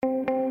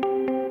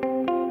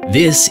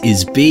This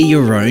is Be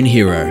Your Own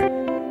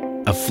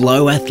Hero, a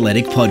Flow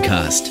Athletic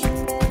podcast.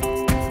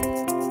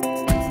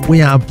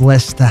 We are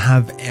blessed to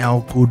have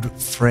our good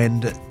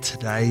friend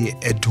today,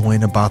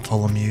 Edwina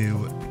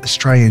Bartholomew,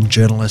 Australian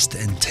journalist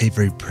and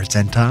TV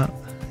presenter.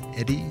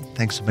 Eddie,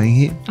 thanks for being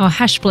here. Oh,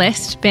 hash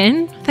blessed,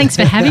 Ben. Thanks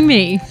for having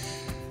me.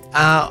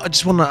 I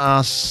just want to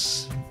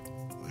ask,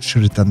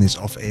 should have done this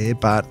off air,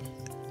 but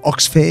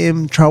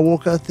Oxfam Trail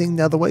Walker thing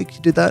the other week,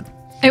 you did that?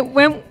 It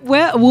went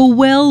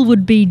well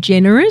would be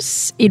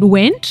generous. It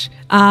went.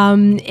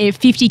 A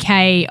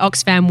 50K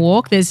Oxfam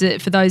walk.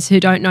 For those who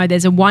don't know,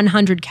 there's a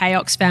 100K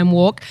Oxfam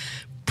walk.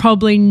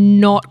 Probably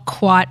not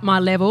quite my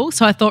level.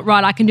 So I thought,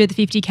 right, I can do the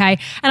 50K.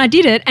 And I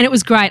did it and it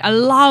was great. I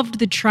loved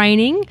the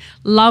training,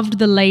 loved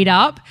the lead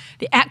up.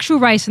 The actual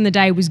race on the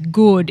day was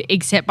good,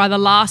 except by the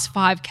last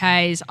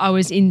 5Ks, I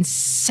was in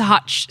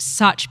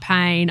such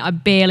pain. I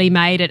barely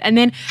made it. And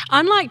then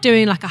unlike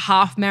doing like a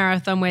half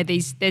marathon where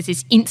there's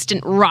this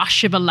instant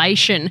rush of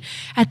elation,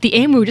 at the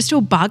end we were just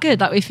all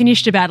buggered. Like we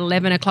finished about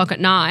 11 o'clock at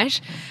night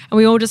and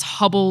we all just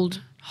hobbled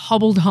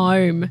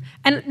home.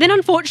 And then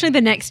unfortunately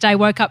the next day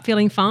woke up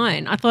feeling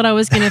fine. I thought I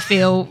was going to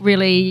feel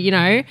really,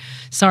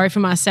 sorry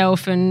for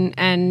myself and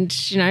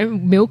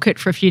milk it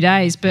for a few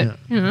days. But,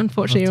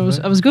 unfortunately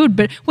I was good.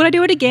 But would I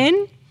do it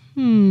again?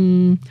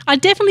 I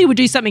definitely would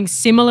do something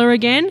similar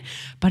again,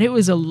 but it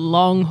was a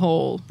long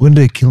haul. We're going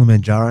to do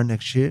Kilimanjaro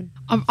next year.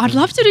 I'd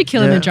love to do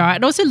Kilimanjaro. Yeah.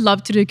 I'd also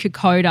love to do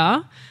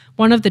Kokoda,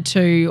 one of the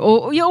two,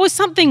 or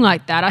something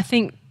like that. I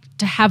think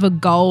to have a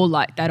goal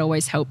like that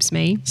always helps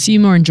me. So you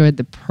more enjoyed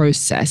the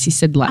process. You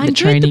said the training. I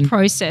enjoyed the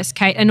process,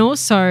 Kate, and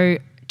also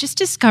just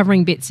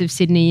discovering bits of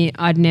Sydney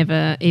I'd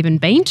never even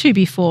been to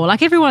before.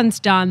 Like everyone's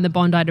done the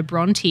Bondi to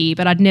Bronte,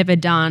 but I'd never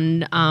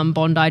done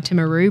Bondi to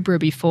Maroubra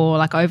before,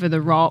 like over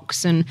the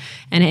rocks and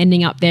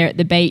ending up there at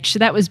the beach. So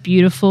that was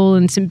beautiful,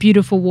 and some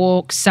beautiful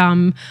walks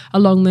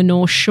along the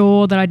North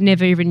Shore that I'd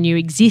never even knew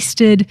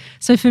existed.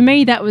 So for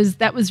me, that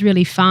was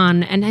really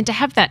fun, and to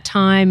have that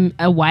time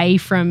away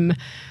from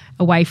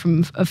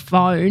a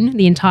phone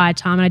the entire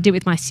time. And I did it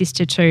with my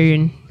sister too.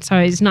 And so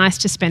it's nice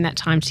to spend that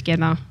time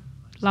together.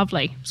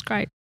 Lovely. It was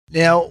great.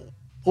 Now,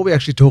 what we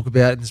actually talk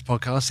about in this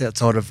podcast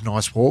outside of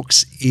nice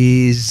walks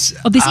is...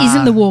 Oh, this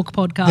isn't the walk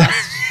podcast.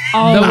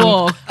 The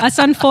walk. That's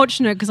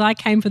unfortunate because I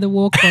came for the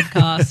walk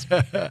podcast.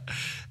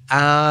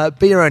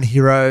 Be your own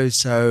hero.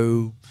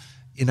 So...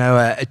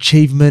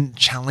 achievement,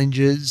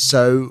 challenges.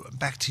 So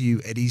back to you,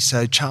 Eddie.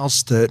 So Charles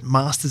Sturt,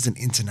 Masters in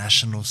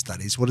International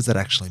Studies. What does that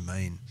actually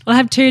mean? Well, I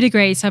have 2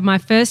 degrees. So I have my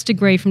first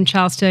degree from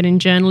Charles Sturt in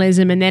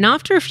journalism, and then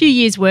after a few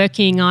years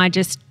working, I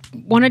just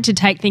wanted to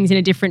take things in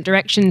a different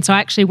direction. So I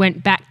actually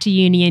went back to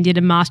uni and did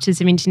a Masters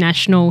of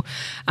International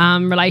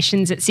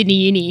Relations at Sydney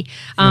Uni,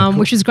 cool.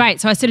 Which was great.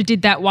 So I sort of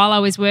did that while I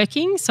was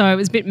working. So I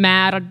was a bit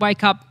mad. I'd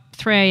wake up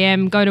 3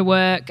 a.m, go to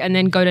work, and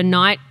then go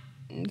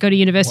to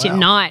university at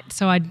night.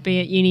 So I'd be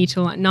at uni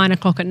till like 9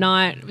 o'clock at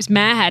night. It was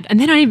mad. And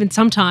then I even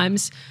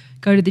sometimes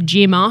go to the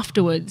gym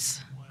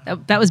afterwards.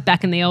 That was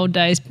back in the old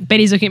days.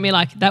 Betty's looking at me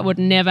like, that would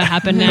never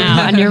happen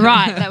now. And you're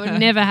right, that would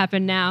never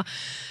happen now.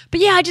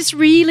 But yeah, I just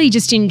really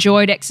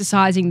enjoyed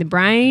exercising the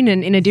brain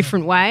and in a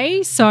different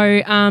way. So,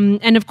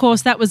 and of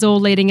course that was all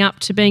leading up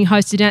to being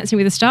host of Dancing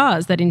with the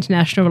Stars, that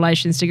international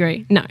relations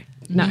degree. No.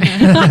 I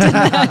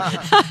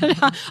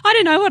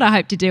don't know what I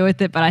hope to do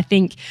with it, but I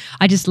think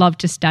I just love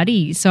to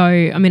study. So,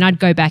 I mean, I'd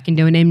go back and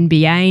do an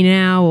MBA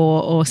now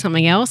or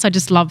something else. I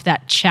just love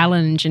that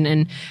challenge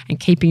and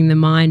keeping the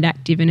mind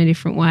active in a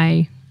different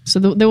way. So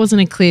there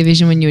wasn't a clear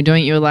vision when you were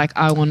doing it. You were like,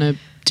 I want to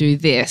do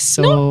this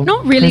or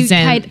not really,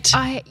 present.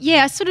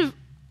 Kate.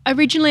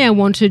 Originally I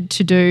wanted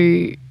to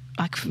do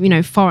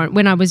foreign.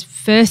 When I was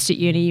first at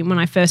uni, when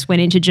I first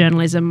went into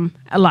journalism,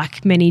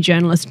 like many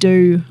journalists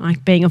do,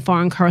 like being a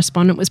foreign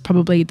correspondent was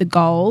probably the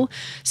goal.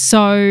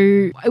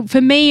 So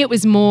for me, it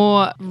was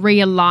more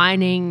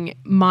realigning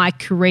my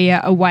career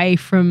away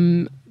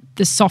from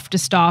the softer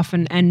stuff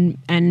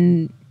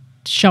and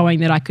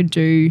showing that I could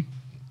do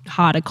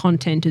harder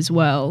content as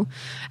well.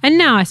 And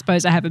now I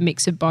suppose I have a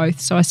mix of both.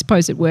 So I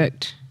suppose it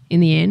worked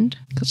in the end.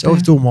 So I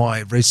was doing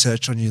my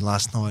research on you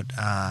last night,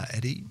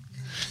 Eddie.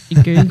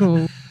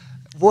 Google.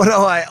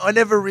 I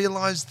never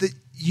realised that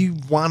you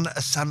won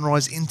a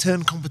Sunrise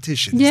intern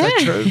competition. Yeah. Is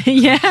that true?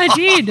 Yeah, I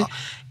did.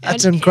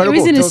 That's incredible. It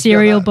was in a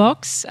cereal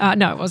box.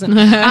 No, it wasn't.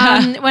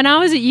 When I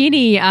was at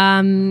uni,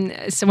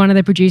 so one of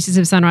the producers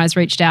of Sunrise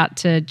reached out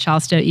to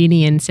Charles Sturt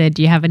Uni and said,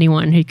 do you have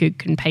anyone who could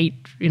compete,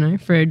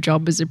 for a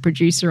job as a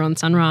producer on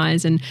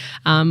Sunrise? And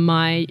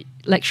my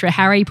lecturer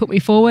Harry put me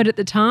forward at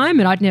the time,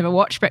 and I'd never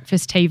watched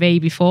breakfast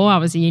TV before. I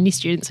was a uni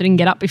student, so I didn't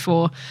get up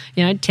before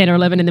 10 or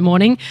 11 in the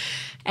morning.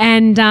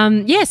 And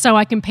so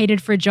I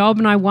competed for a job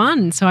and I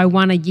won. So I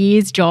won a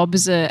year's job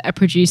as a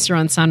producer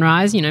on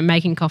Sunrise,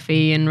 making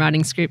coffee and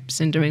writing scripts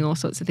and doing all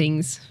sorts of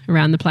things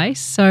around the place.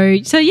 So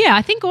yeah,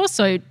 I think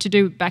also to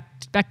do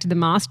back to the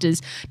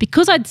Masters,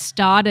 because I'd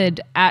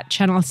started at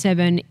Channel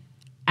 7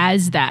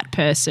 as that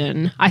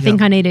person. I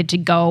think I needed to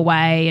go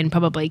away and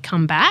probably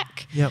come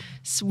back,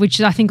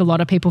 which I think a lot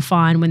of people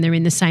find when they're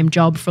in the same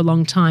job for a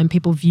long time.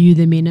 People view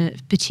them in a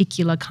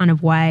particular kind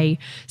of way.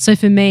 So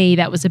for me,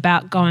 that was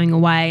about going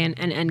away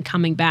and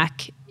coming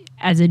back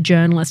as a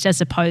journalist as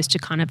opposed to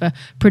kind of a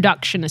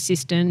production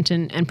assistant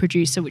and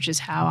producer, which is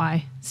how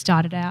I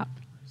started out.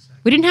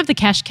 We didn't have the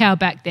cash cow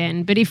back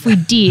then, but if we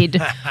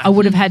did, I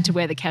would have had to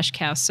wear the cash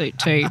cow suit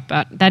too.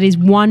 But that is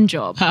one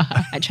job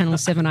at Channel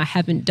 7 I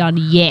haven't done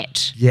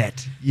yet.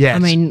 Yet. I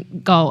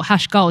mean, goals.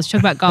 Talk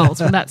about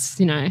goals. Well,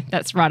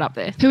 that's right up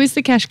there. Who is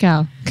the cash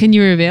cow? Can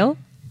you reveal?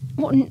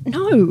 Well,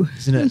 no.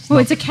 Isn't it?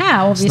 It's a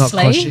cow,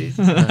 obviously. It's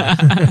not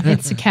Koshi.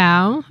 It's a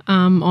cow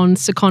on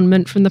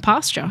secondment from the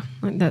pasture.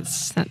 Like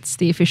that's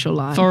the official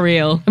line. For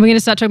real. And we're going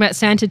to start talking about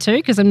Santa too,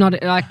 because I'm not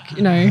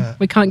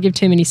we can't give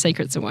too many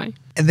secrets away.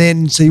 And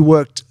then, so you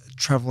worked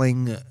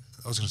travelling,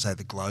 I was going to say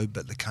the globe,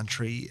 but the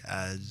country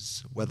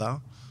as weather.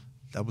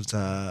 That was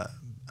an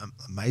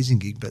amazing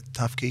gig, but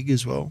tough gig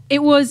as well.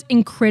 It was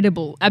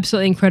incredible,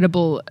 absolutely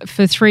incredible.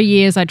 For 3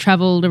 years, I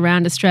travelled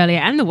around Australia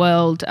and the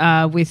world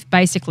with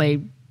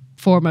basically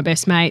 4 of my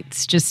best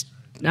mates, just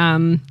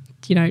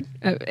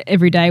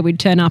every day we'd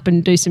turn up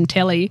and do some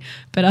telly,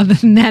 but other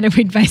than that,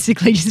 we'd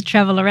basically just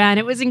travel around.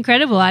 It was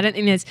incredible. I don't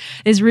think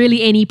there's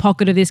really any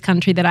pocket of this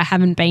country that I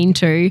haven't been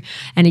to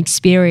and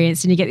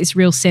experienced, and you get this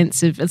real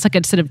sense of, it's like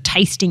a sort of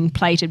tasting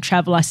plate of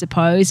travel, I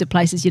suppose, of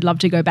places you'd love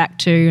to go back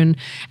to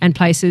and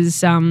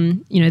places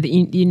that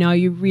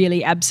you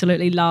really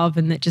absolutely love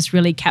and that just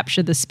really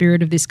capture the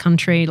spirit of this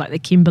country, like the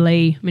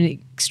Kimberley. I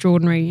mean,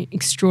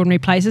 extraordinary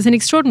places and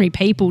extraordinary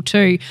people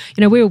too.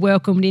 We were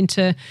welcomed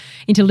into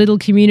little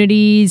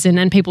communities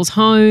and people's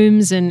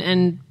homes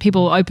and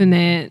people opened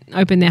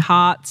their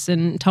hearts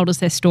and told us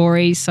their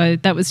stories. So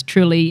that was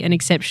truly an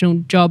exceptional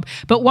job.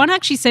 But one I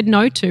actually said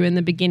no to in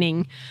the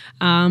beginning,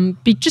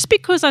 just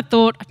because I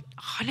thought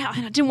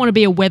I didn't want to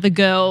be a weather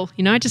girl.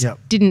 I just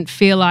didn't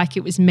feel like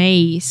it was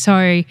me.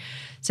 So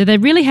they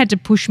really had to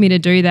push me to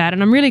do that,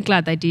 and I'm really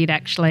glad they did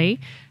actually.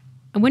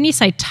 And when you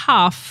say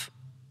tough,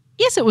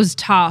 yes, it was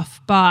tough,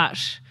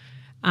 but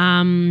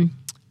I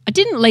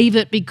didn't leave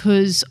it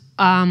because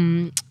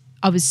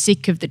I was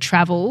sick of the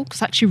travel,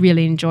 because I actually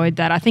really enjoyed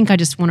that. I think I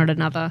just wanted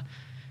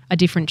a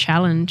different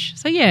challenge.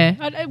 So yeah,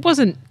 it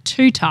wasn't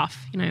too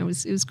tough. It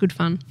was good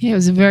fun. Yeah, it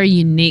was a very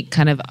unique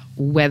kind of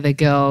weather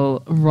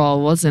girl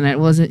role, wasn't it?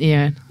 Wasn't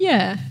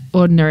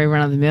ordinary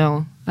run of the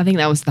mill. I think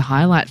that was the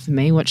highlight for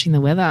me, watching the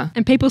weather.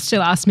 And people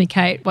still ask me,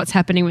 Kate, what's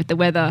happening with the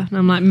weather? And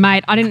I'm like,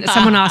 mate,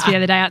 someone asked me the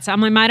other day outside.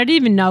 I'm like, mate, I didn't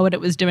even know what it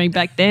was doing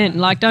back then.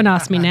 Like, don't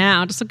ask me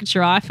now. Just look at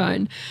your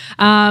iPhone.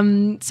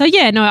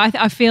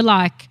 I feel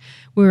like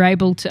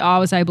I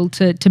was able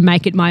to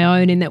make it my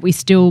own in that we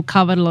still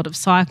covered a lot of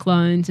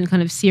cyclones and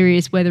kind of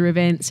serious weather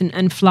events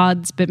and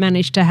floods, but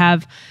managed to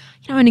have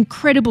an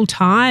incredible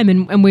time,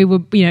 and we were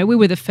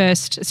the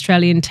first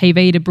Australian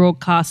TV to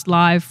broadcast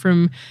live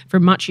from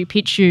Machu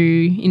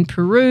Picchu in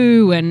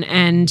Peru, and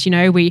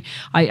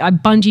I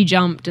bungee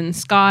jumped and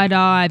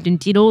skydived and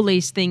did all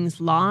these things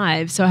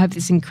live. So I have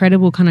this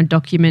incredible kind of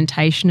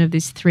documentation of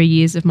this 3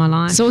 years of my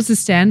life. So what's the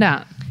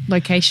standout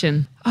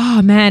location?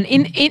 Oh man,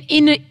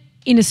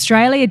 in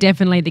Australia,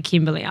 definitely the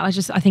Kimberley. I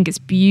think it's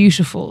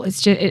beautiful.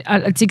 It's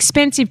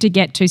expensive to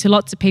get to, so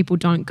lots of people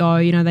don't go.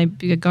 They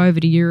go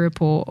over to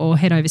Europe or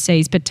head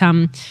overseas. But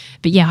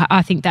yeah,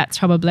 I think that's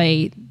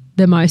probably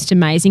the most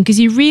amazing, because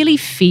you really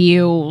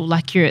feel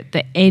like you're at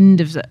the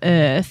end of the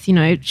earth.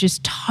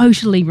 Just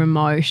totally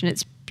remote, and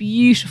it's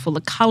beautiful.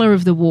 The colour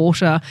of the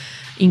water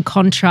in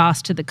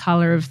contrast to the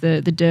colour of the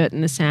dirt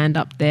and the sand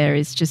up there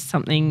is just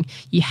something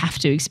you have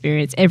to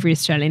experience. Every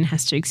Australian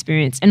has to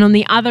experience. And on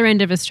the other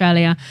end of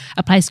Australia,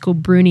 a place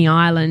called Bruny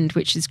Island,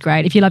 which is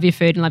great. If you love your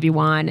food and love your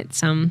wine,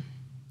 it's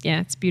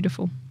it's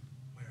beautiful.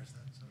 Where is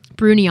that?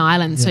 Bruny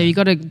Island. Yeah. So you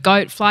got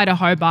to fly to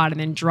Hobart and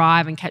then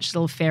drive and catch a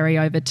little ferry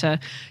over to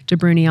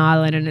Bruny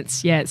Island, and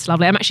it's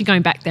lovely. I'm actually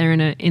going back there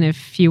in a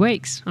few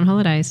weeks on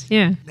holidays.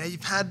 Yeah. Now,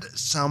 you've had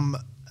some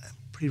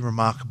pretty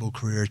remarkable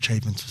career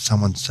achievements for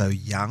someone so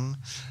young.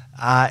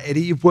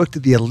 Eddie, you've worked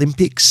at the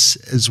Olympics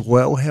as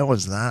well. How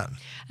was that?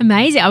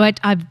 Amazing.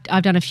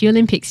 I've done a few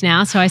Olympics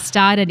now. So I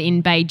started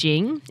in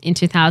Beijing in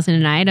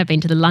 2008. I've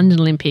been to the London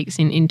Olympics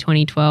in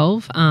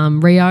 2012,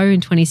 Rio in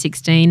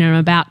 2016, and I'm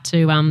about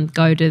to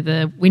go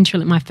to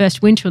my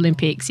first Winter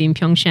Olympics in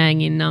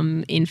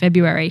Pyeongchang in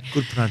February.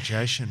 Good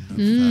pronunciation.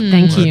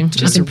 Thank you.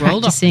 Just I've been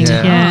rolled off. practicing.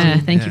 Yeah.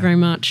 Thank you very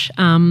much.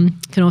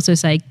 Can also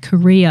say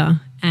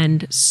Korea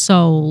and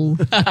Seoul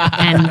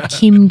and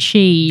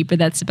kimchi, but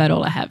that's about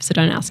all I have, so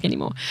don't ask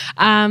anymore.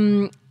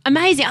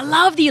 Amazing. I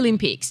love the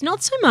Olympics.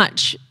 Not so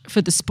much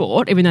for the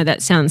sport, even though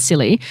that sounds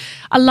silly.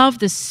 I love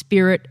the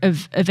spirit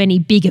of any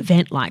big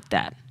event like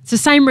that. It's the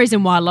same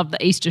reason why I love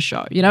the Easter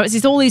show. It's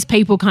just all these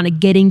people kind of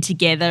getting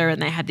together,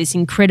 and they have this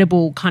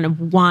incredible kind of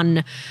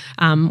one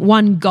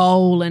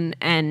goal,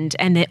 and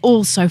they're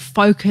all so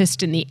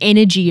focused, and the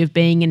energy of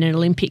being in an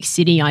Olympic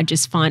city I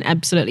just find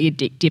absolutely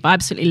addictive. I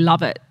absolutely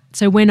love it.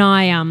 So when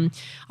I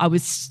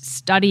was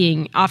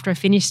studying, after I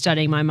finished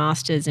studying my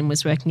master's and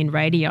was working in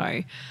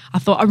radio, I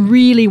thought I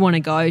really want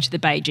to go to the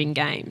Beijing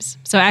Games.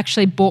 So I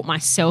actually bought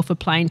myself a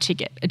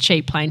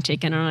cheap plane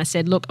ticket, and I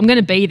said, look, I'm going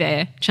to be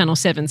there, Channel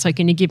 7, so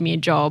can you give me a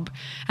job?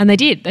 And they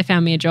did. They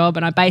found me a job,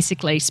 and I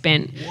basically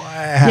spent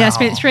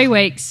 3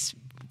 weeks.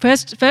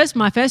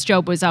 My first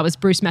job was I was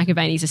Bruce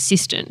McAvaney's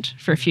assistant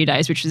for a few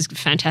days, which was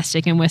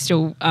fantastic, and we're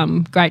still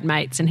great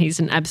mates, and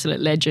he's an absolute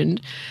legend.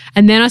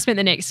 And then I spent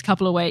the next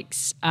couple of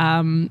weeks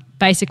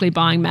basically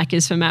buying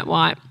Maccas for Matt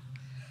White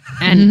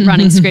and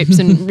running scripts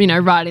and,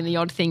 writing the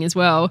odd thing as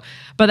well.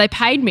 But they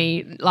paid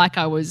me like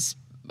I was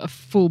a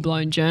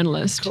full-blown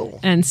journalist. Cool.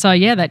 And so,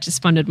 that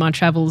just funded my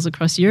travels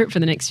across Europe for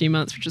the next few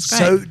months, which was great.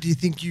 So do you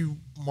think you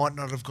might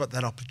not have got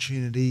that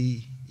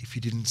opportunity if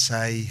you didn't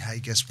say, hey,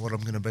 guess what, I'm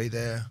going to be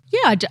there?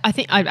 Yeah, I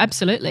think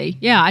absolutely.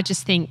 Yeah, I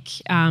just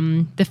think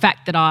the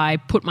fact that I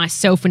put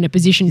myself in a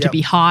position to be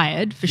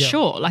hired, for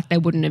sure. Like they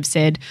wouldn't have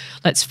said,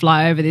 let's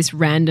fly over this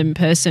random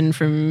person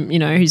from,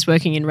 who's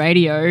working in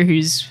radio,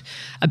 who's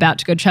about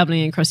to go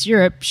travelling across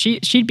Europe.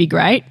 She'd be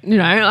great.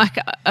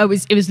 It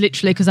was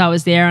literally because I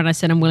was there and I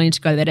said I'm willing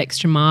to go that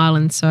extra mile.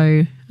 And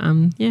so,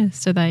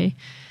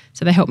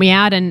 So they helped me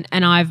out, and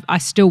I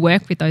still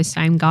work with those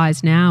same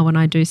guys now when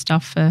I do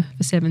stuff for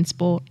Seven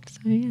Sport.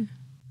 So yeah,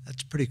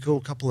 that's pretty cool.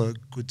 A couple of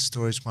good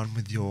stories. One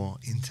with your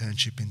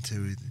internship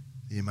into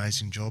the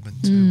amazing job,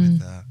 and two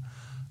with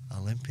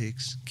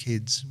Olympics.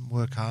 Kids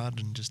work hard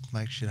and just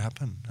make shit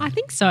happen. I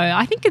think so.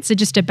 I think it's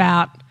just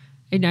about,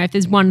 if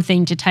there's one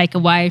thing to take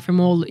away from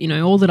all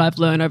that I've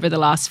learned over the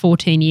last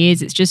 14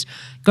 years, it's just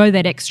go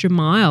that extra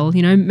mile.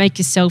 Make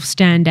yourself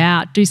stand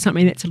out. Do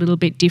something that's a little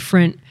bit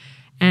different.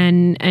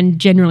 And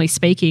generally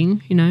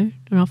speaking, it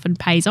often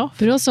pays off.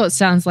 But also it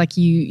sounds like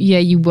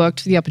you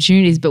worked for the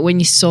opportunities, but when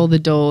you saw the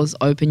doors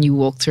open, you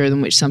walked through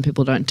them, which some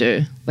people don't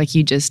do. Like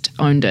you just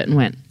owned it and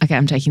went, okay,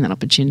 I'm taking that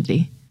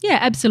opportunity. Yeah,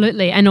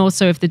 absolutely. And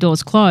also if the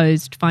door's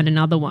closed, find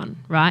another one,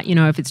 right?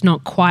 If it's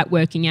not quite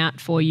working out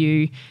for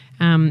you,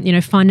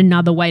 find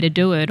another way to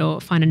do it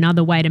or find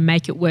another way to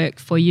make it work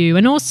for you.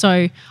 And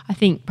also I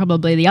think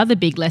probably the other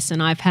big lesson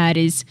I've had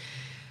is,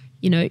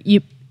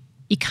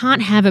 you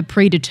can't have a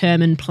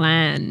predetermined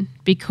plan,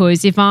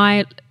 because if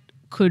I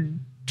could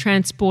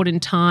transport in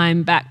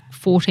time back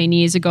 14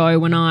 years ago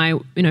when I,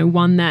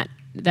 won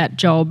that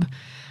job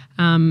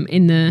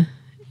in the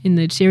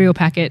cereal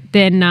packet,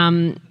 then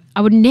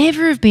I would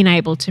never have been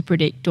able to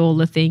predict all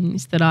the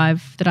things that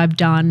I've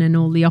done and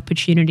all the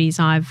opportunities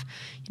I've,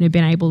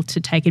 been able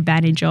to take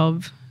advantage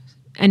of.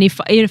 And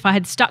if I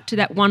had stuck to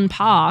that one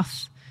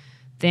path,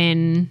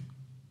 then,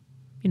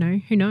 who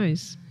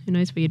knows? Who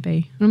knows where you'd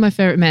be? One of my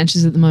favourite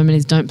mantras at the moment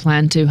is don't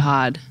plan too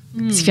hard.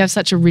 Because if you have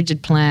such a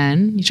rigid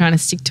plan, you're trying to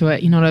stick to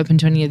it, you're not open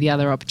to any of the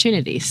other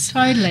opportunities.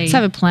 Totally. Just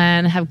have a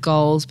plan, have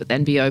goals, but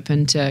then be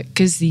open to,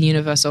 because the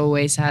universe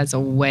always has a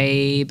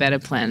way better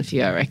plan for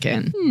you, I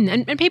reckon.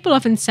 And people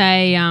often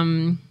say,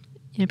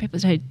 people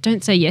say,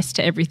 don't say yes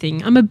to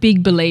everything. I'm a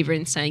big believer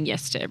in saying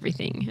yes to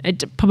everything.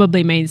 It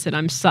probably means that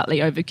I'm slightly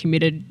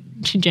overcommitted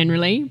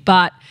generally,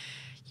 but,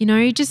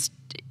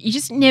 you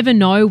just never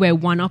know where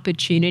one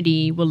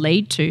opportunity will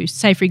lead to.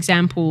 Say, for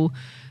example,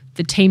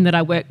 the team that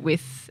I work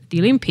with at the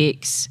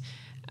Olympics,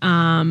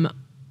 when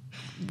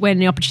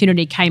the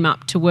opportunity came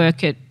up to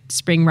work at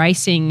spring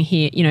racing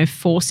here,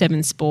 for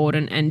Seven Sport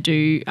and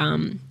do,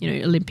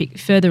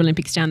 further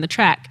Olympics down the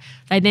track,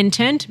 they then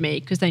turned to me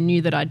because they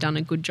knew that I'd done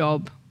a good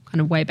job kind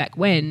of way back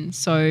when.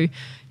 So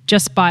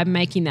just by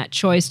making that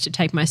choice to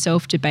take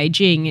myself to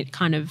Beijing, it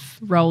kind of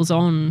rolls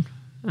on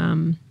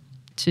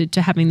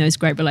to having those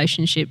great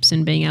relationships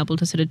and being able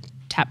to sort of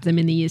tap them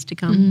in the years to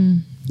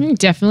come.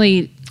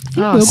 Definitely.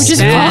 Wilbur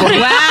just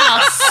farted. Wow,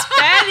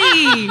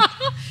 Spanny.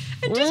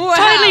 It just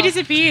totally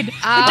disappeared.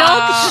 The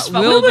dog just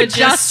Wilbur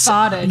just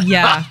farted.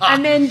 Yeah.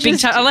 And then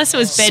just unless it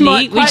was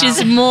Benny, which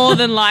is more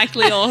than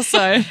likely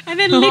also. And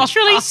then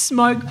literally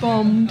smoke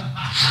bombed.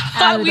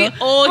 We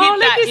all hit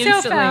that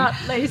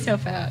instantly. Let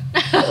yourself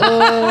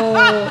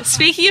out.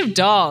 Speaking of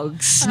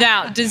dogs,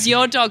 now does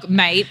your dog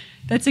mate?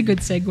 That's a good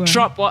segue.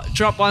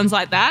 Drop ones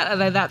like that? Are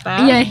they that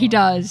bad? Yeah, he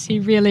does.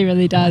 He really,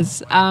 really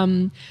does.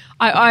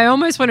 I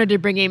almost wanted to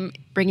bring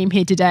him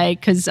here today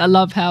because I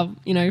love how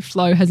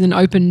Flo has an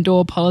open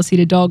door policy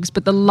to dogs.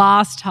 But the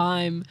last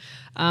time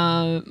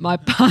my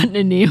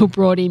partner Neil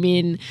brought him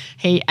in,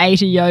 he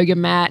ate a yoga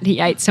mat,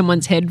 he ate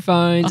someone's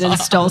headphones, and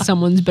stole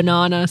someone's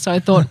banana. So I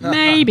thought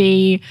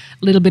maybe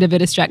a little bit of a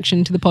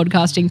distraction to the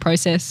podcasting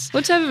process.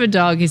 What type of a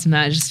dog is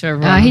Matt? Just for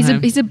everyone.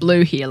 He's a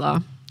blue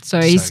healer. So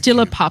he's still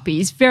cute. A puppy.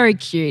 He's very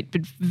cute,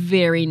 but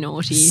very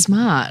naughty.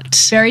 Smart.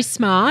 Very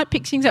smart.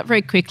 Picks things up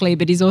very quickly,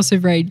 but he's also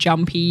very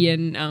jumpy.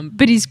 And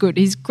but he's good.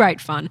 He's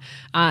great fun.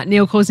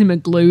 Neil calls him a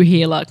glue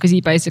healer because he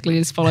basically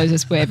just follows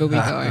us wherever we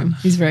go.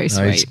 He's very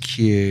sweet. He's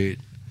cute.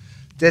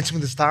 Dancing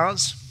with the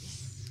Stars.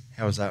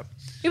 How was that?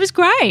 It was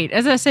great.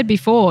 As I said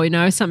before,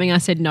 something I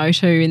said no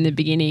to in the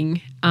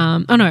beginning.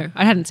 Oh no,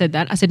 I hadn't said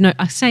that. I said no.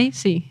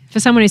 For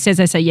someone who says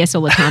they say yes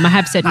all the time, I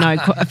have said no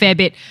a fair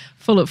bit.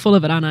 Full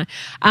of it, aren't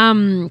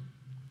I?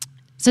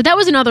 So that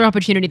was another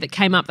opportunity that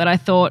came up that I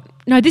thought,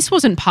 no, this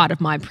wasn't part of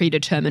my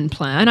predetermined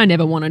plan. I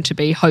never wanted to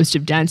be host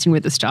of Dancing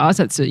with the Stars.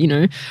 That's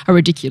a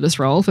ridiculous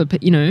role for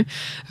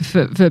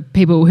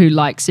people who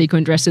like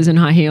sequin dresses and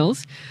high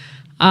heels.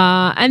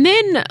 And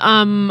then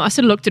I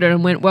sort of looked at it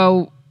and went,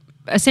 well,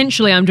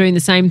 essentially I'm doing the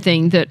same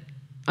thing that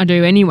I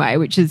do anyway,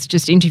 which is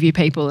just interview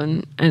people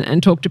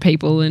and talk to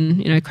people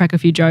and, crack a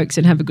few jokes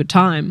and have a good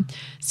time.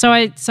 So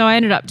I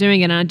ended up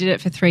doing it, and I did it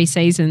for 3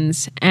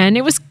 seasons, and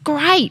it was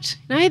great.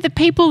 The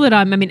people that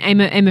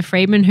Emma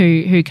Friedman,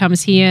 who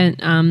comes here,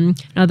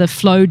 another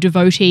Flow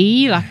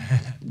devotee, like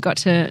got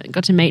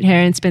to meet her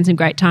and spend some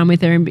great time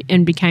with her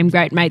and became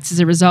great mates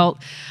as a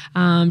result.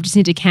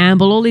 Jacinta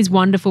Campbell, all these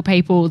wonderful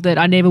people that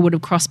I never would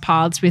have crossed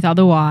paths with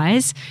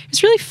otherwise. It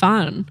was really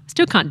fun.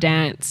 Still can't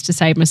dance to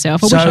save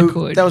myself. I wish I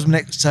could. That was my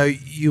next. So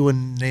you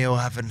and Neil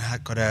haven't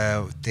got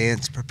a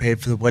dance prepared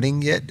for the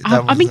wedding yet?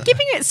 I've been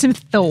giving it some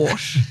thought.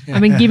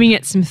 I've been giving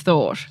it some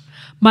thought.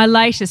 My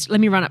latest, let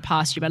me run it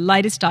past you, my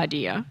latest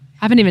idea.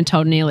 I haven't even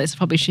told Neil this.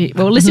 Probably should.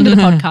 Well, listen to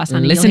the podcast.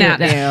 Honey, listen out,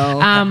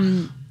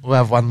 Neil. We'll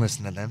have one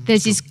listener then.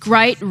 There's this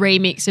great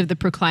remix of the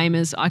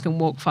Proclaimers, I Can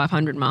Walk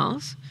 500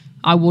 Miles.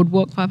 I would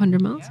walk 500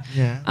 miles.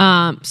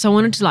 Yeah. So I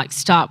wanted to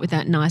start with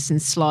that nice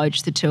and slow,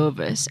 just the two of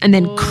us, and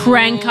then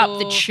crank up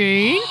the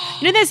tune.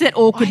 There's that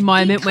awkward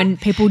moment when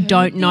people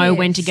don't know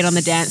when to get on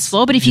the dance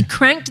floor, but if you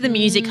cranked the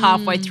music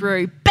halfway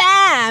through,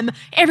 bam,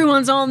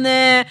 everyone's on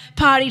there,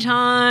 party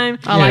time.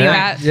 I like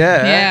that.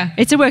 Yeah.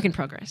 It's a work in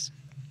progress.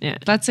 Yeah.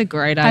 That's a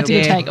great Happy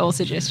idea. to take all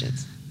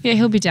suggestions. Yeah,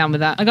 he'll be down with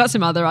that. I got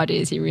some other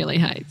ideas he really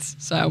hates,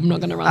 so I'm not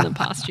going to run them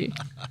past you.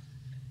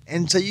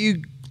 And so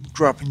you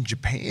grew up in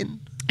Japan?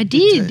 I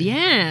did,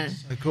 yeah.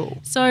 So cool.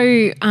 So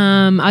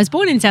I was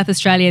born in South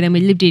Australia, then we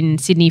lived in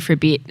Sydney for a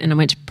bit, and I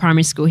went to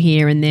primary school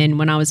here, and then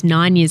when I was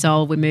 9 years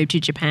old, we moved to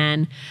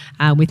Japan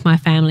with my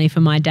family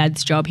for my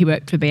dad's job. He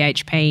worked for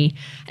BHP.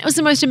 It was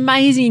the most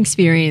amazing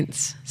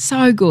experience,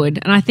 so good.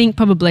 And I think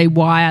probably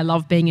why I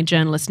love being a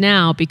journalist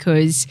now,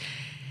 because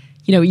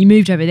you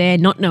moved over there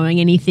not knowing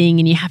anything,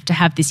 and you have to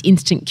have this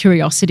instant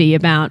curiosity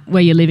about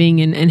where you're living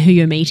and who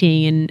you're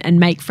meeting and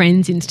make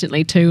friends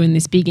instantly too in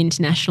this big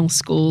international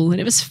school. And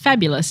it was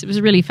fabulous. It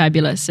was really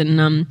fabulous.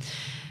 And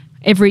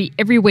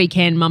every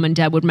weekend, Mum and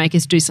Dad would make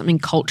us do something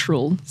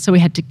cultural. So we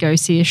had to go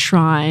see a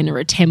shrine or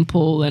a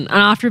temple. And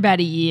after about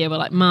a year, we're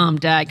like, Mum,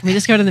 Dad, can we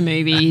just go to the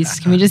movies?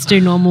 Can we just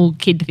do normal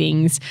kid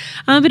things?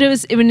 But it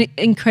was an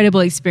incredible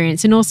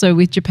experience. And also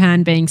with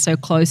Japan being so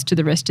close to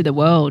the rest of the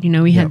world,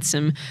 we had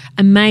some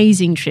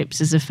amazing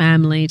trips as a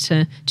family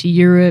to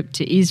Europe,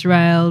 to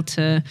Israel,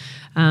 to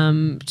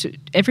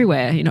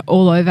everywhere,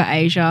 all over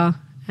Asia.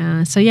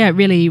 It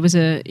really was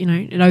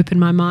it opened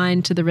my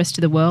mind to the rest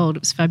of the world.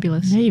 It was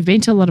fabulous. Yeah, you've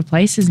been to a lot of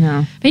places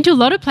now. Been to a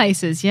lot of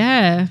places,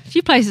 yeah. A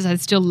few places I'd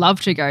still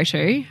love to go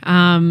to.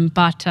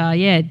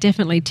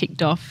 Definitely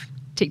ticked off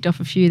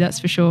a few, that's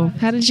for sure.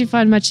 How did you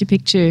find Machu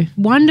Picchu?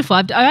 Wonderful.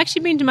 I've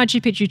actually been to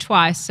Machu Picchu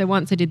twice. So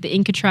once I did the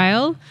Inca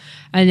Trail,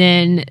 and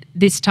then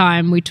this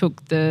time we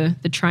took the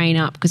train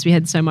up because we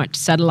had so much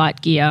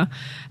satellite gear.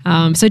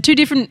 So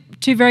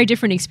two very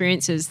different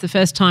experiences. The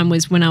first time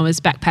was when I was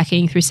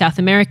backpacking through South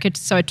America.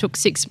 So I took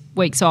 6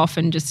 weeks off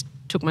and just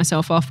took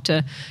myself off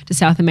to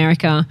South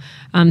America.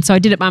 So I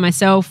did it by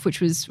myself,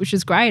 which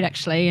was great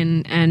actually,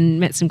 and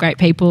met some great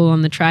people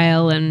on the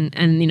trail. And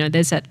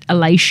there's that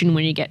elation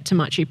when you get to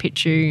Machu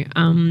Picchu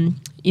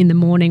in the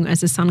morning as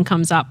the sun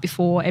comes up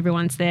before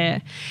everyone's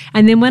there.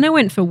 And then when I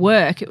went for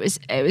work, it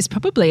was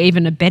probably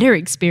even a better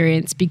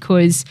experience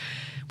because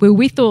we're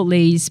with all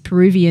these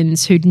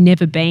Peruvians who'd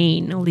never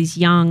been, all these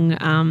young,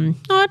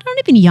 not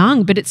even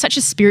young, but it's such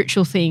a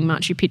spiritual thing,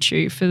 Machu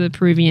Picchu, for the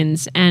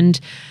Peruvians.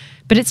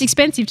 But it's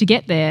expensive to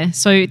get there.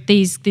 So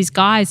these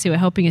guys who are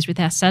helping us with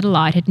our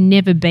satellite had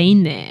never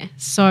been there.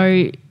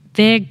 So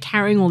they're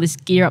carrying all this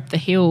gear up the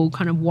hill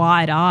kind of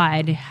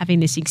wide-eyed, having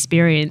this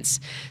experience.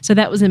 So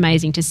that was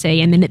amazing to see.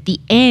 And then at the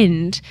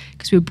end,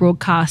 because we were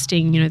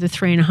broadcasting, the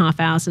 3.5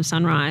 hours of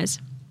sunrise,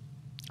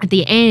 at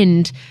the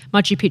end,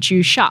 Machu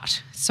Picchu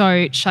shut. So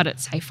it shut at,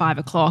 say, 5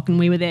 o'clock, and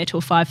we were there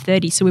till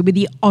 5:30. So we were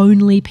the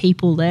only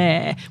people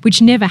there,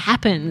 which never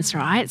happens,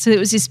 right? So it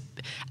was this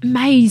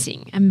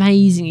amazing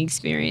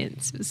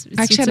experience.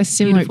 I actually had a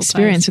similar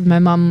experience with my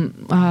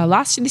mum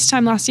this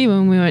time last year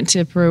when we went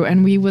to Peru,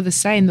 and we were the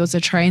same. There was a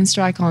train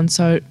strike on,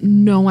 so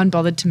no one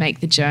bothered to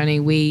make the journey.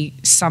 We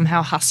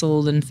somehow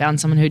hustled and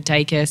found someone who'd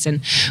take us, and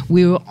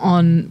we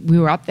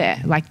were up there,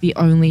 like the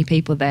only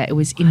people there. It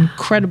was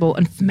incredible.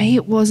 And for me,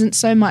 it wasn't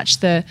so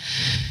much the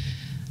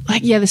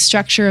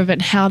structure of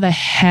it, how the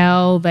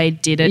hell they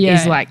did it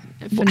is like,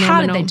 how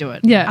did they do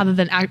it? Yeah. Other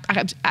than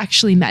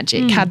actually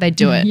magic, how'd they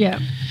do it? Yeah.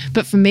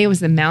 But for me, it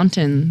was the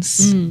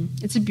mountains.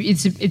 It's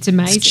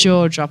amazing. It's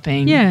jaw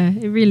dropping. Yeah,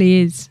 it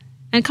really is.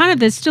 And kind of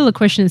there's still a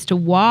question as to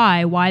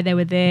why they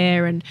were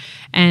there and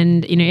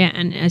and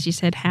as you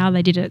said, how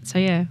they did it. So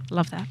yeah,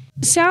 love that.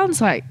 Sounds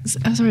like,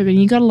 sorry, but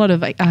you got a lot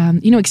of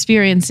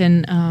experience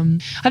and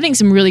I think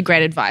some really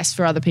great advice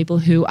for other people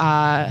who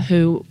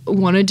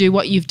want to do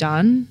what you've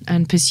done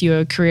and pursue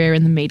a career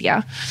in the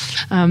media.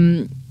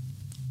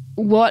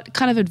 what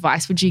kind of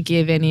advice would you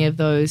give any of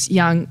those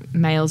young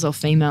males or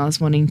females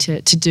wanting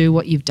to do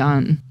what you've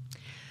done?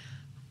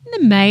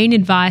 The main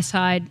advice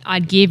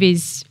I'd give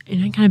is,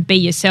 kind of be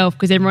yourself,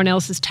 because everyone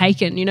else is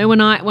taken.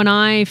 When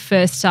I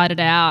first started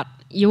out,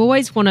 you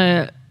always want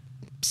to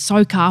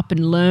soak up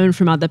and learn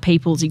from other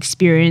people's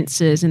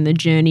experiences and the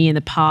journey and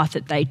the path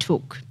that they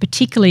took,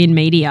 particularly in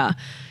media.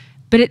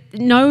 But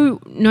no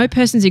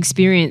person's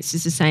experience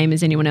is the same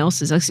as anyone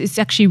else's. It's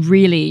actually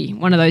really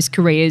one of those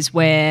careers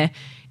where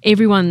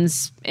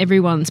everyone's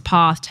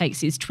path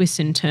takes these twists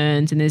and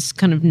turns, and there's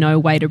kind of no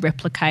way to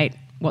replicate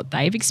what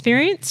they've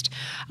experienced.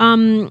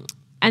 And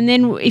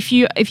then if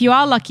you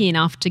are lucky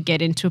enough to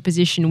get into a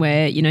position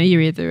where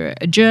you're either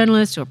a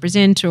journalist or a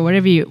presenter or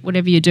whatever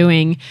you're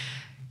doing,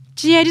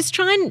 just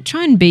try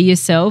and be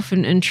yourself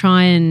and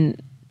try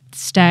and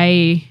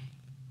stay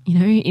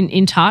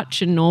in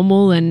touch and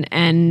normal,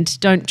 and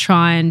don't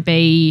try and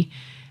be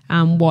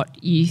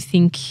what you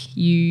think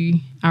you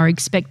are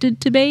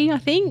expected to be. I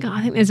think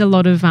there's a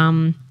lot of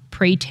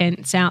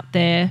pretense out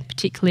there,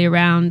 particularly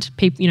around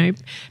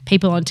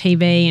people on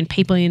TV and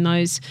people in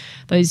those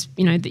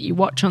that you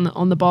watch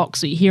on the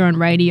box or you hear on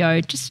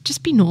radio.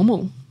 Just be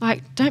normal.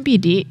 Like, don't be a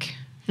dick.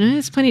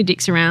 There's plenty of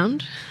dicks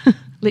around,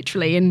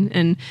 literally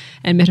and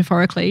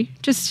metaphorically.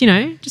 Just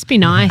be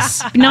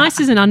nice. Be nice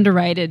is an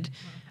underrated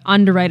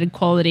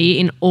quality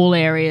in all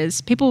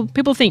areas. People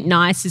think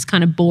nice is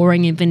kind of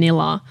boring and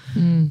vanilla,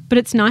 but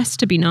it's nice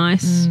to be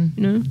nice,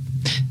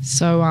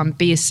 So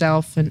be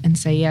yourself and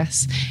say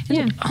yes.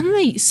 And on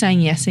the saying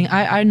yes thing,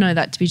 I know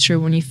that to be true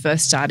when you're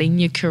first starting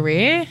your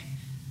career.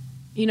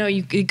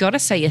 You got to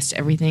say yes to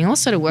everything.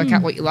 Also to work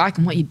out what you like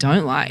and what you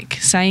don't like.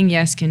 Saying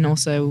yes can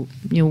also,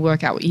 you'll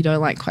work out what you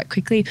don't like quite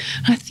quickly.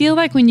 And I feel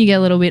like when you get a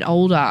little bit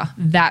older,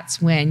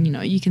 that's when,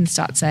 you can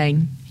start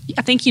saying,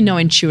 I think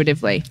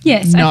intuitively.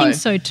 Yes, no. I think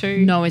so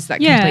too. No is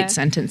that complete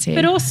sentence here.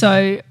 But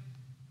also,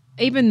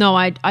 even though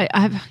I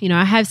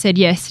have said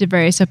yes to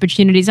various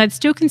opportunities, I'd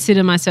still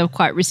consider myself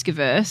quite risk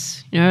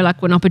averse.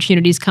 Like when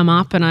opportunities come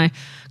up and I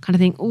kind of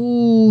think,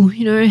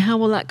 how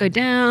will that go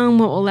down?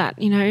 What will that,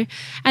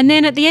 And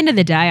then at the end of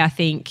the day, I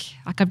think,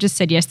 like I've just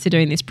said yes to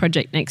doing this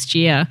project next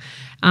year,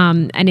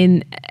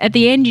 and at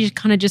the end you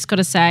kind of just got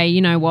to say,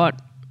 you know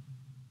what,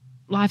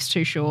 life's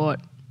too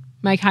short.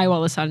 Make hay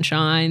while the sun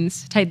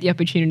shines, take the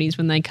opportunities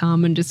when they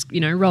come, and just,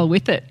 roll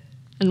with it.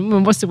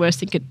 And what's the worst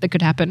thing that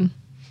could happen?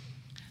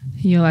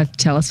 You'll have to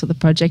tell us what the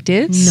project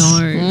is? No.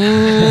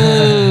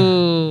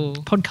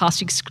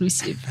 Podcast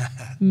exclusive.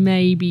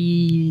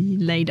 Maybe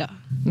later.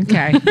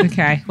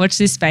 Okay. Watch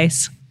this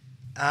space.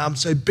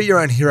 So Be Your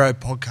Own Hero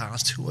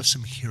podcast. Who are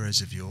some heroes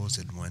of yours,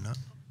 Edwina?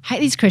 I hate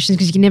these questions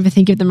because you can never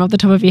think of them off the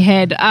top of your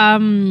head.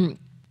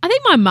 I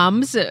think my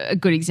mum's a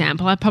good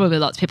example. Probably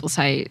lots of people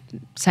say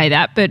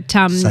that, but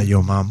say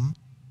your mum.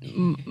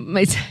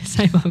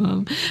 Say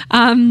my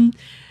mum.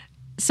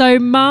 So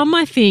mum,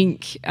 I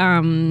think,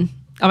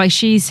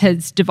 she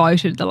has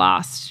devoted the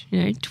last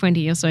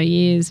 20 or so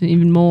years, and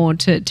even more,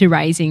 to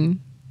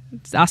raising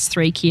us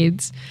three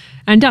kids,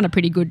 and done a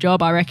pretty good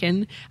job, I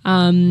reckon.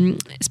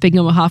 Speaking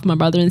on behalf of my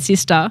brother and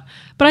sister,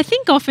 but I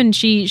think often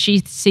she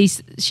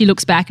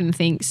looks back and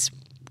thinks,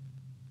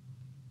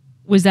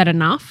 was that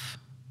enough?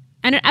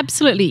 And it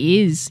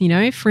absolutely is,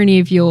 for any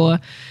of your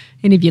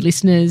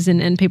listeners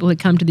and people who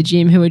come to the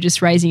gym who are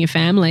just raising a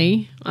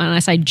family. And I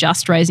say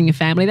just raising a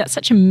family, that's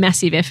such a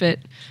massive effort.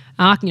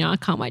 I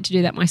can't wait to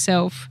do that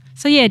myself.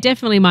 So yeah,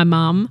 definitely my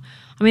mum.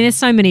 I mean, there's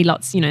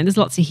there's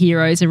lots of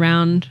heroes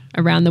around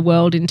the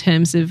world in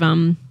terms of,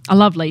 I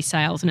love Lee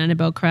Sales and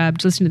Annabelle Crabb.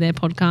 To listen to their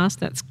podcast,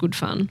 that's good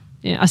fun.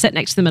 Yeah, I sat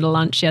next to them at a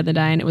lunch the other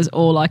day, and it was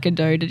all I could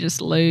do to just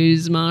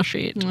lose my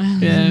shit.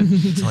 Yeah,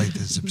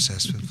 Clayton's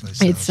obsessed with Lee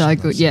Sales. It's so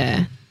good.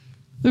 Yeah.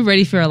 We're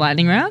ready for a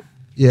lightning round?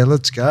 Yeah,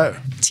 let's go.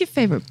 What's your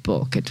favourite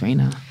book,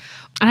 Edwina?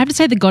 I have to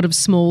say The God of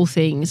Small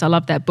Things. I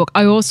love that book.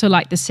 I also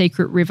like The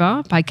Secret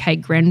River by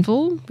Kate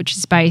Grenville, which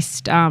is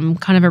based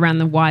kind of around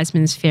the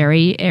Wiseman's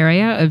Ferry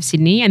area of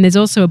Sydney. And there's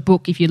also a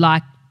book, if you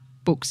like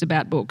books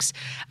about books,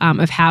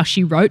 of how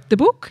she wrote the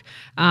book,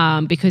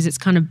 because it's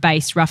kind of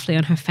based roughly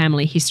on her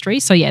family history.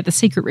 So yeah, The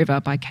Secret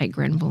River by Kate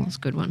Grenville is a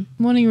good one.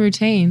 Morning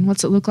routine,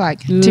 what's it look like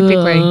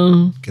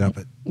typically? Get up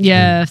at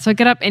Yeah, so I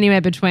get up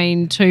anywhere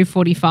between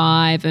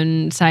 2:45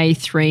 and say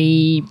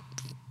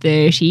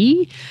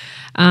 3:30.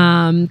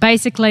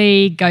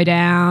 Basically, go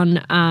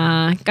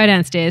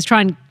downstairs,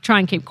 try and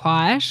keep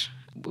quiet,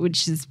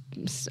 which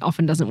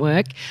often doesn't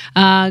work.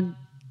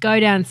 Go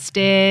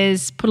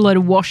downstairs, put a load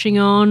of washing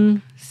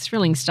on.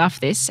 Thrilling stuff.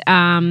 This.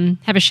 Have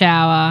a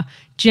shower.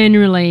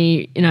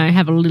 Generally,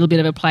 have a little bit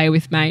of a play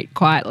with mate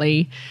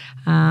quietly,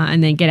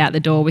 and then get out the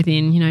door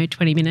within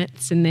 20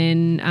 minutes, and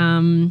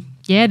then.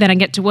 Then I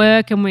get to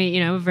work, and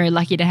we're very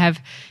lucky to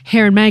have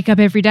hair and makeup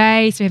every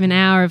day. So we have an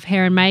hour of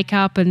hair and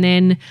makeup, and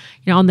then,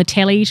 on the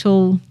telly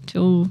till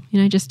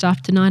just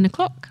after 9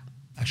 o'clock.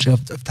 Actually,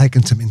 I've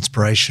taken some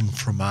inspiration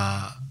from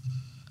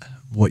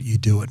what you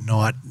do at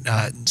night,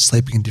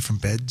 sleeping in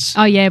different beds?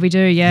 Oh yeah, we do.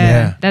 Yeah.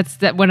 Yeah. That's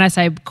that. When I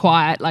say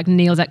quiet, like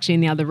Neil's actually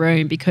in the other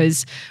room,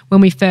 because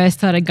when we first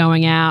started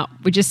going out,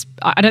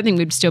 I don't think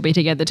we'd still be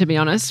together, to be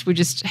honest.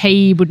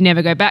 He would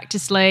never go back to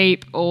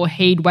sleep, or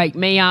he'd wake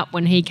me up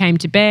when he came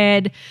to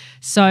bed.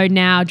 So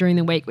now during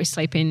the week we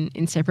sleep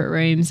in separate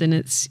rooms, and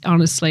it's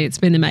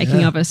been the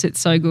making of us.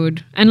 It's so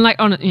good. And like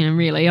on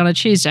a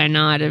Tuesday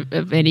night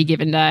of any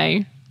given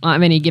day, like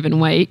of any given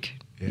week.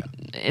 Yeah.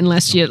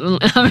 Unless there's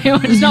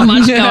not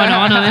much going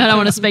on. I don't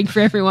want to speak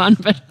for everyone,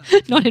 but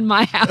not in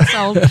my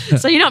household.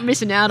 So you're not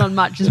missing out on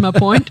much, is my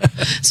point.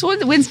 So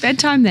when's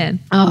bedtime then?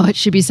 Oh, it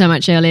should be so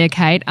much earlier,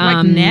 Kate.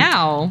 Like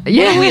now?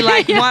 Yeah. We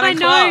like 1 I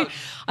know.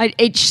 o'clock?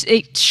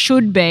 It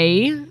should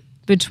be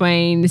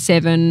between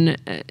 7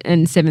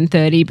 and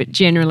 7:30, but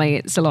generally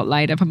it's a lot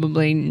later,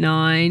 probably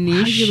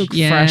 9-ish. You look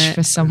fresh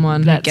for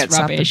someone that gets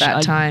rubbish. up at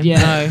that time.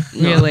 No,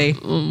 really.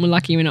 We're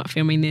lucky we're not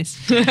filming this.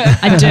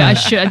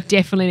 I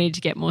definitely need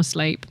to get more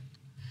sleep.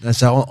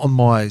 So on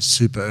my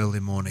super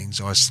early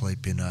mornings, I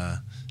sleep in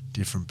a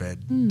different bed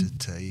to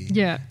tea.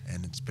 Yeah.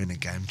 And it's been a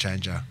game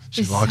changer.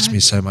 She likes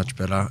me so much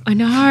better. I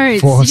know. You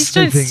just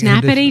don't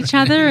snap at each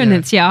other, and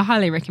I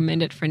highly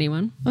recommend it for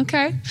anyone.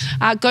 Okay.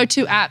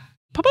 Go-to app.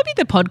 Probably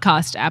the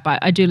podcast app.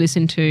 I do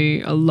listen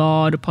to a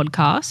lot of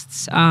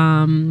podcasts.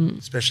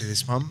 Especially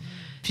this one.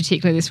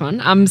 Particularly this one.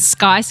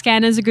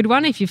 Skyscanner is a good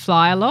one if you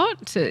fly a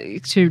lot,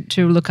 to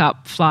look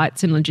up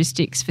flights and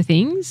logistics for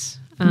things.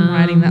 I'm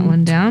writing that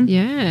one down.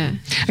 Yeah.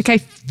 Okay,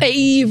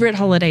 favourite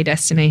holiday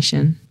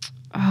destination?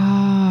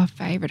 Oh,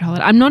 favourite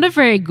holiday. I'm not a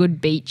very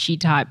good beachy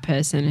type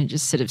person who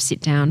just sort of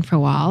sit down for a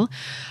while.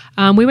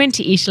 We went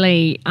to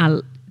Italy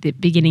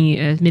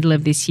the middle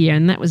of this year,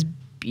 and that was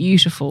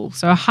beautiful.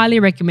 So I highly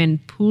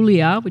recommend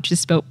Puglia, which is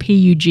spelled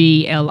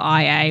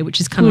Puglia,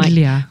 which is kind of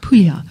like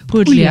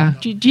Puglia.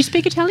 Do you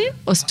speak Italian?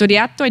 Ho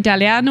studiato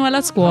italiano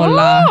alla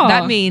scuola. Oh.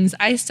 That means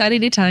I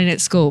studied Italian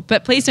at school.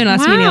 But please don't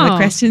ask me any other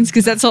questions,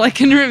 because that's all I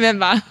can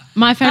remember.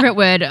 My favourite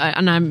word,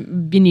 and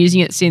I've been using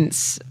it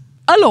since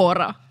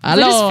allora. I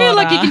just feel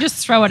like you can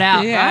just throw it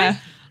out, right?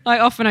 Like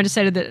often I just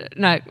say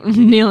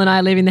Neil and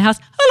I leave in the house,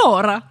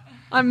 allora.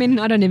 I mean,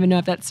 I don't even know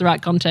if that's the right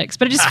context,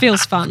 but it just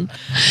feels fun.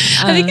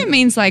 I think it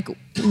means like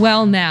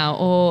well now,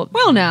 or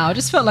well now. I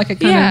just felt like a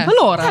kind of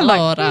allora.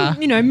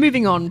 Like,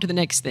 moving on to the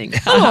next thing.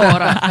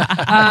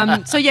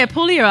 Allora. So yeah,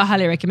 Puglia I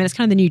highly recommend. It's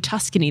kind of the new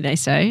Tuscany, they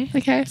say.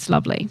 Okay. It's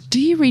lovely. Do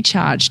you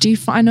recharge?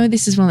 I know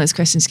this is one of those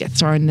questions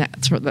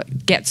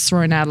that gets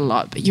thrown out a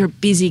lot, but you're a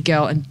busy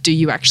girl, and do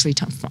you actually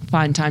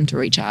find time to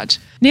recharge?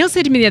 Neil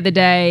said to me the other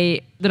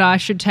day that I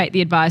should take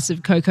the advice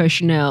of Coco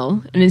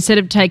Chanel, and instead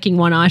of taking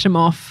one item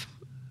off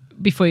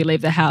before you leave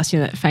the house,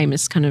 that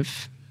famous kind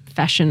of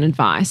fashion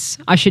advice,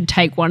 I should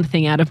take one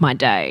thing out of my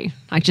day.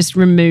 Like just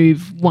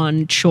remove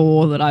one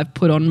chore that I've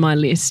put on my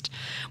list,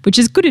 which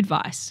is good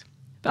advice.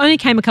 But only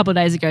came a couple of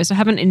days ago, so I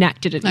haven't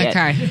enacted it yet.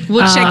 Okay,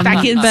 we'll check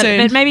back in soon.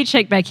 But maybe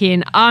check back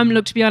in.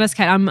 Look, to be honest,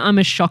 Kate, I'm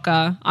a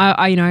shocker.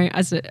 I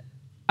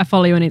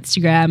follow you on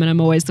Instagram, and I'm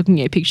always looking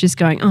at your pictures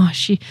going, oh,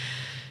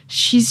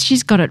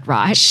 She's got it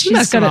right.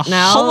 She's got it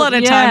now. A whole lot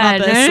of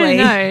time up her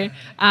sleeve.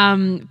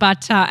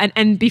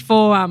 And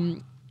before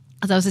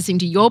as I was listening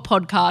to your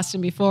podcast,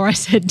 and before I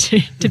said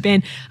to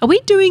Ben, are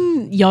we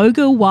doing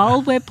yoga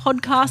while we're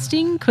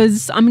podcasting?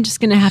 Because I'm just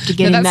going to have to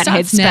get in that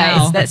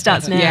headspace. That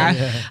starts now.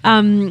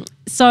 Yeah.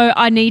 So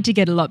I need to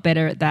get a lot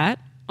better at that.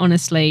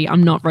 Honestly,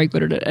 I'm not very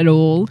good at it at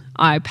all.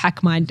 I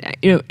pack my,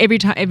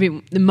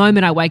 the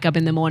moment I wake up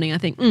in the morning, I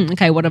think,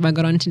 okay, what have I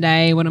got on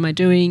today? What am I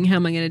doing? How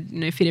am I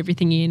going to, fit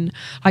everything in?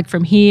 Like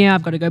from here,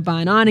 I've got to go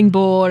buy an ironing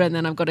board, and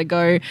then I've got to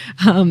go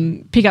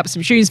pick up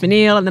some shoes for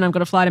Neil, and then I've got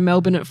to fly to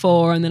Melbourne at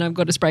 4, and then I've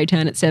got to spray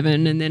tan at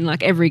 7, and then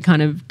like every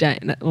kind of day.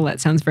 Well, that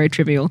sounds very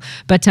trivial,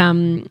 but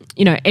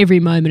every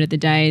moment of the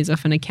day is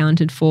often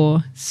accounted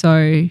for. So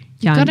yeah,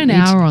 you've got an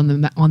hour on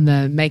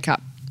the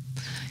makeup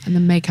and the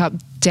makeup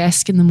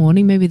desk in the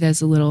morning. Maybe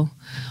there's a little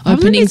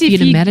opening for you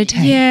to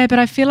meditate. Yeah, but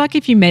I feel like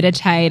if you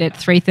meditate at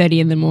 3:30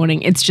 in the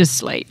morning, it's just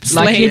sleep.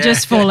 Like you're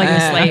just falling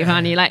asleep,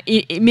 honey. Like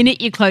the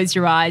minute you close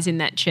your eyes in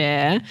that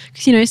chair,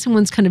 because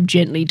someone's kind of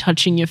gently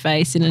touching your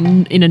face in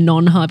a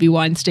non-Harvey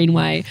Weinstein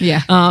way.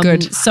 Yeah,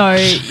 good. So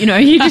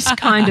you just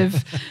kind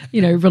of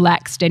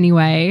relaxed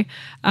anyway.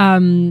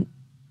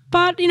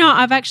 But,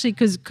 I've actually,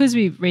 because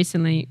we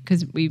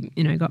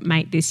got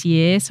mate this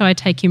year, so I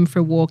take him for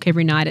a walk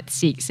every night at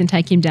 6 and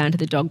take him down to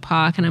the dog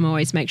park, and I'm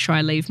always make sure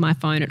I leave my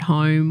phone at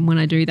home when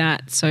I do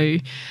that. So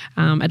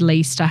at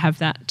least I have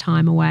that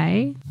time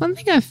away. One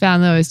thing I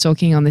found, though, is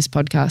talking on this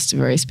podcast to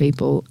various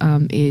people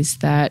is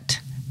that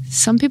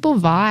some people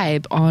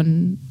vibe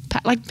on,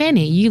 like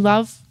Benny, you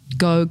love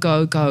go,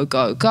 go, go,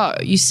 go, go.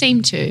 You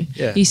seem to.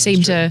 Yeah, you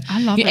seem to.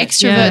 I love it.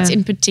 Extroverts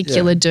in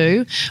particular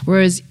do.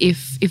 Whereas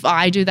if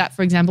I do that,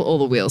 for example, all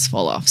the wheels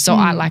fall off. So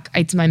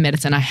it's my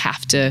medicine. I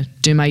have to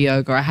do my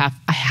yoga. I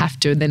have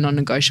to. They're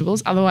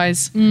non-negotiables.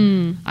 Otherwise,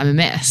 I'm a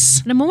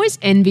mess. And I'm always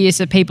envious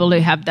of people who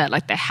have that.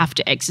 Like they have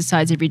to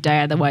exercise every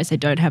day. Otherwise, they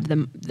don't have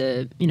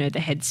the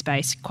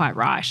headspace quite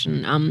right.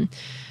 And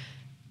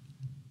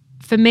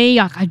for me,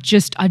 like I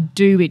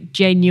do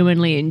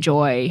genuinely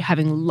enjoy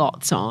having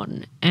lots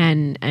on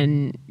and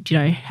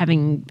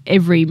having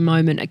every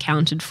moment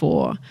accounted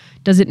for.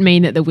 Does it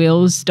mean that the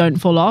wheels don't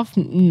fall off?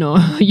 No.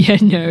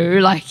 No.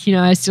 Like,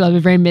 I still have a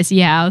very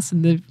messy house,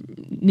 and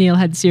Neil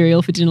had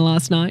cereal for dinner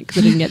last night because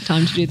I didn't get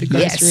time to do the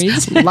groceries.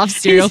 Yes, love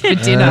cereal for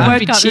dinner. I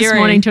woke up this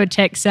morning to a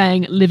text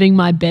saying, living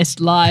my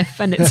best life,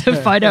 and it's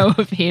a photo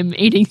of him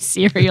eating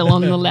cereal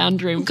on the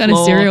lounge room floor. What kind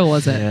of cereal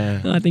was it?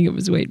 Yeah. I think it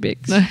was Wheat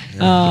Bix.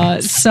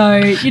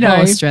 So,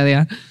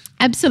 Australia.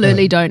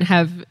 Absolutely don't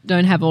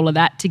have all of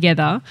that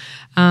together.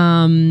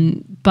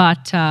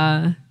 But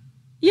I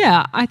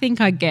think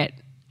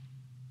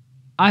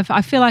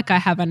I feel like I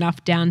have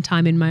enough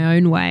downtime in my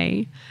own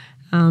way.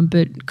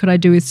 But could I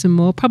do with some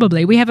more?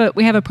 Probably. We have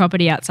a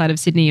property outside of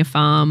Sydney, a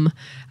farm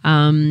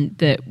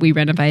that we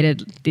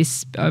renovated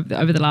this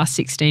over the last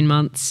 16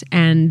 months,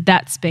 and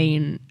that's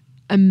been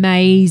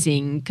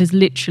amazing because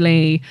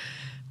literally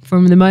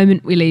from the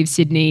moment we leave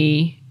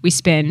Sydney, we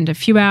spend a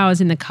few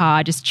hours in the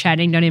car just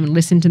chatting, don't even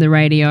listen to the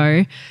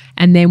radio,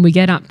 and then we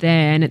get up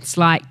there and it's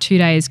like 2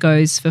 days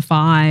goes for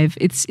 5.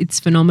 It's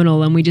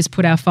phenomenal, and we just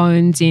put our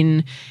phones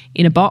in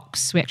a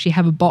box. We actually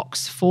have a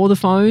box for the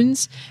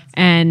phones,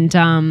 and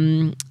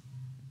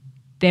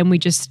then we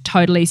just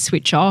totally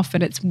switch off,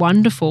 and it's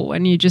wonderful,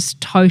 and you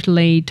just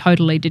totally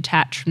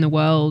detach from the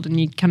world, and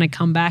you kind of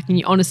come back,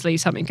 and honestly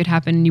something could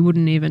happen and you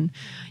wouldn't even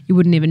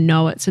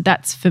know it. So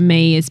that's, for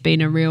me, has been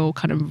a real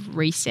kind of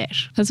reset.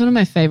 That's one of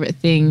my favourite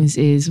things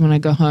is when I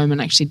go home, and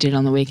actually did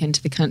on the weekend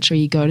to the country,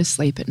 you go to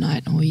sleep at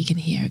night and all you can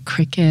hear are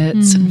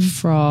crickets and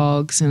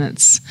frogs, and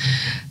it's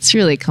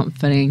really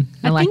comforting.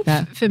 I like think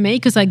that. For me,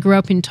 because I grew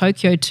up in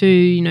Tokyo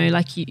too,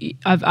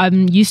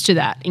 I'm used to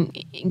that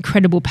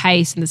incredible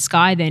pace, and the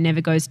sky there never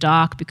goes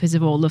dark because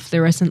of all the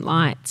fluorescent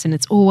lights, and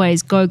it's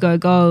always go, go,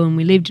 go. And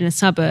we lived in a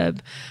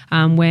suburb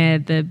where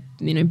the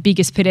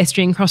biggest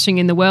pedestrian crossing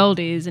in the world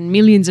is, and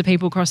millions of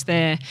people cross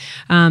there,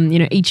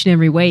 each and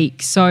every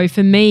week. So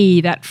for me,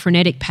 that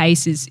frenetic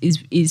pace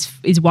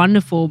is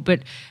wonderful.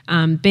 But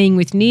being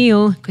with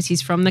Neil, because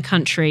he's from the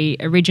country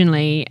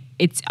originally,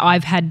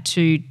 I've had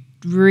to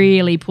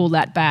really pull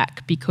that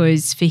back,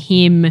 because for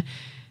him,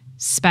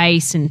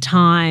 space and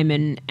time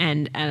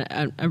and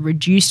a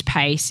reduced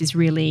pace is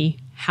really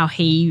how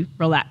he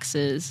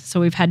relaxes. So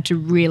we've had to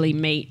really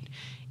meet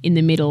in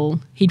the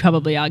middle. He'd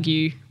probably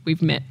argue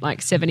we've met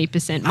like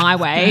 70% my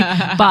way,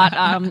 but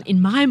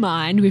in my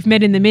mind, we've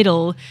met in the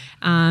middle,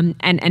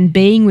 and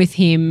being with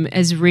him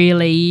has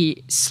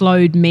really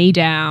slowed me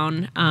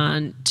down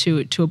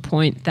to a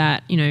point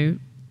that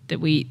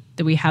that we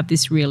have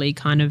this really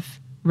kind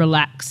of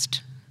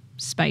relaxed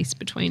space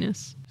between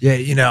us.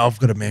 Yeah, I've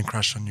got a man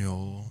crush on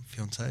your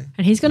fiance.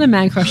 And he's got a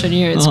man crush on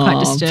you. It's quite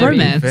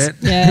disturbing. Bromance.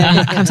 Yeah.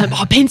 He comes up,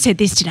 Ben said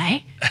this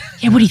today.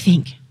 Yeah, what do you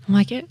think? I'm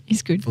like, yeah,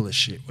 he's good. Full of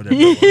shit, whatever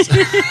it was.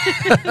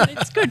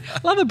 It's good.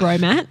 Love a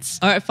bromance.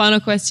 All right, final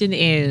question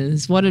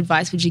is, what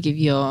advice would you give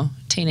your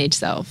teenage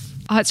self?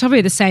 It's probably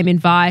the same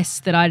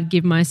advice that I'd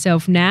give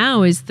myself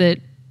now, is that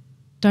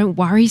don't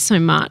worry so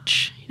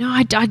much.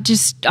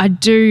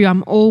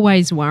 I'm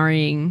always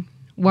worrying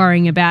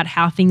about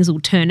how things will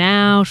turn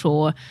out,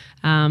 or,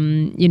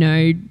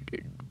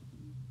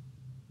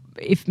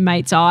 if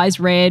mate's eyes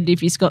red,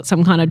 if he's got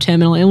some kind of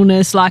terminal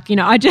illness, I do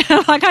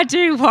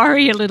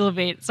worry a little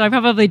bit. So I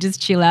probably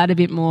just chill out a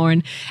bit more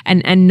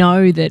and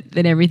know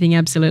that everything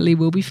absolutely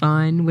will be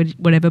fine,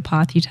 whatever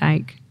path you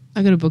take.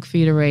 I got a book for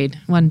you to read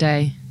one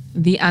day.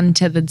 The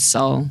Untethered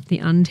Soul. The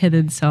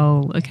Untethered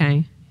Soul.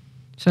 Okay.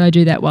 Should I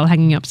do that while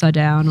hanging upside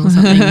down or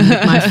something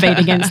with my feet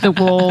against the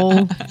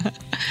wall?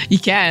 You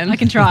can. I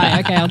can try.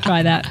 Okay, I'll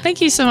try that.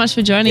 Thank you so much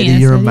for joining Eddie,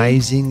 us. you're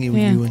amazing. You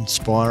Yeah.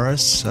 inspire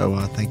us. So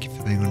thank you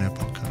for being on our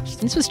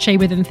podcast. This was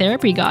cheaper than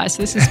therapy, guys.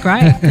 This is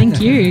great.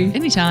 Thank you.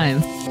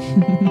 Anytime.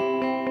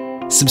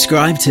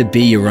 Subscribe to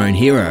Be Your Own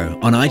Hero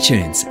on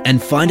iTunes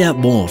and find out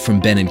more from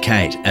Ben and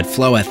Kate at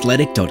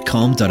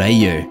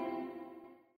flowathletic.com.au.